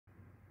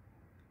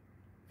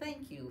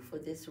Thank you for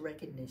this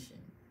recognition.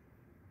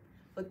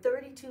 For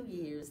 32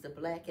 years, the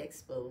Black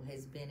Expo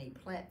has been a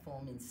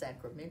platform in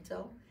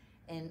Sacramento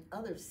and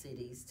other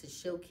cities to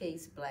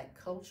showcase Black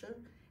culture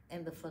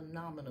and the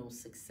phenomenal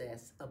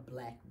success of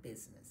Black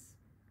business.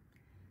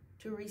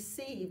 To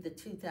receive the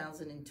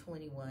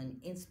 2021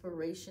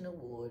 Inspiration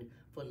Award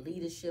for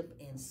Leadership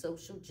in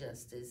Social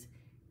Justice,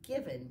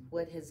 given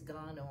what has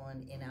gone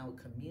on in our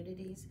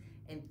communities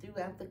and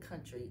throughout the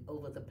country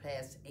over the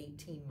past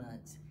 18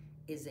 months,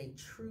 is a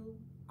true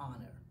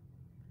honor,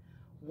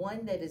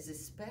 one that is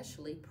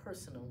especially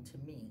personal to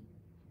me.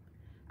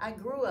 I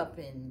grew up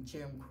in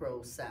Jim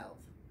Crow South,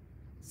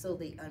 so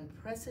the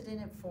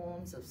unprecedented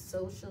forms of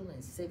social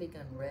and civic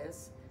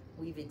unrest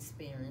we've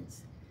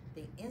experienced,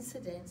 the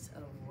incidents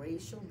of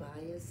racial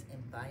bias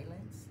and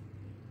violence,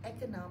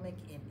 economic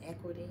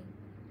inequity,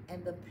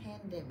 and the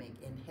pandemic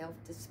and health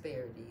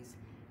disparities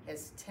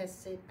has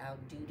tested our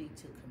duty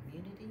to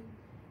community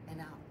and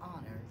our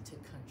honor to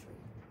country.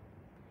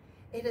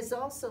 It has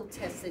also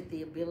tested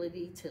the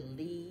ability to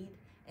lead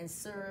and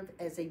serve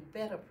as a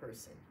better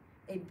person,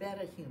 a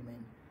better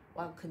human,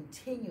 while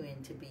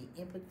continuing to be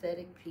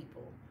empathetic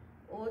people,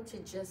 or to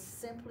just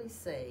simply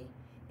say,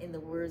 in the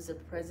words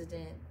of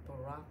President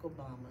Barack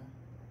Obama,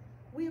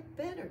 we're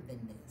better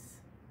than this.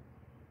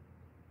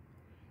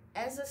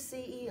 As a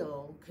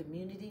CEO,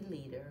 community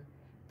leader,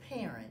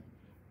 parent,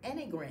 and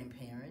a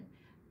grandparent,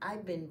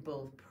 I've been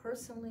both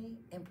personally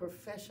and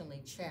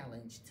professionally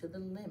challenged to the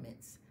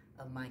limits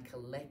of my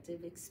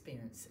collective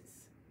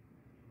experiences.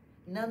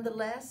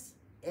 Nonetheless,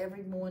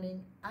 every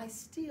morning I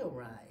still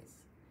rise,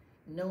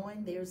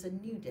 knowing there's a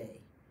new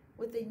day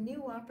with a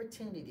new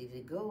opportunity to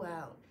go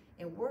out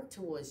and work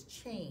towards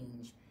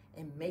change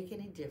and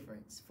making a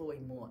difference for a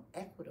more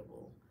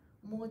equitable,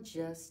 more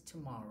just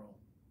tomorrow.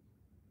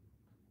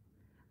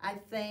 I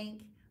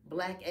thank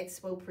Black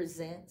Expo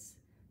Presents,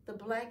 the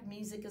Black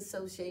Music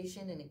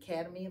Association and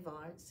Academy of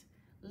Arts,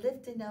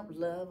 Lifting Up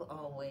Love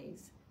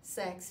Always,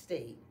 Sac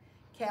State,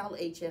 Cal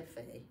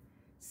HFA,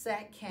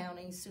 Sac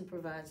County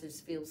Supervisors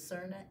Phil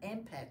Cerna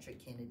and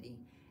Patrick Kennedy,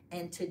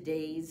 and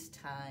today's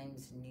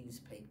Times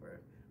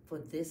newspaper for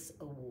this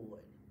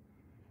award,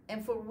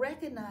 and for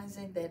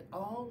recognizing that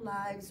all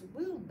lives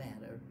will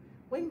matter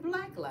when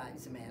Black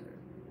lives matter.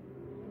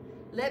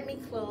 Let me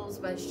close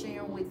by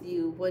sharing with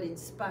you what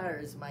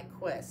inspires my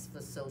quest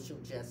for social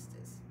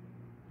justice.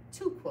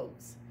 Two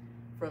quotes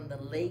from the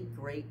late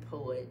great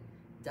poet,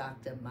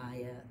 Dr.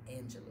 Maya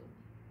Angelou.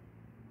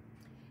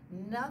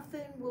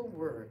 Nothing will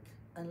work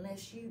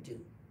unless you do.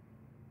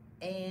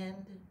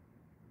 And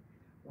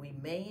we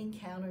may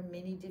encounter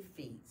many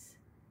defeats,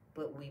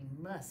 but we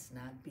must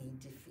not be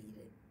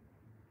defeated.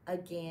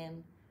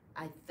 Again,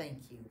 I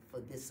thank you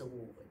for this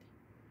award.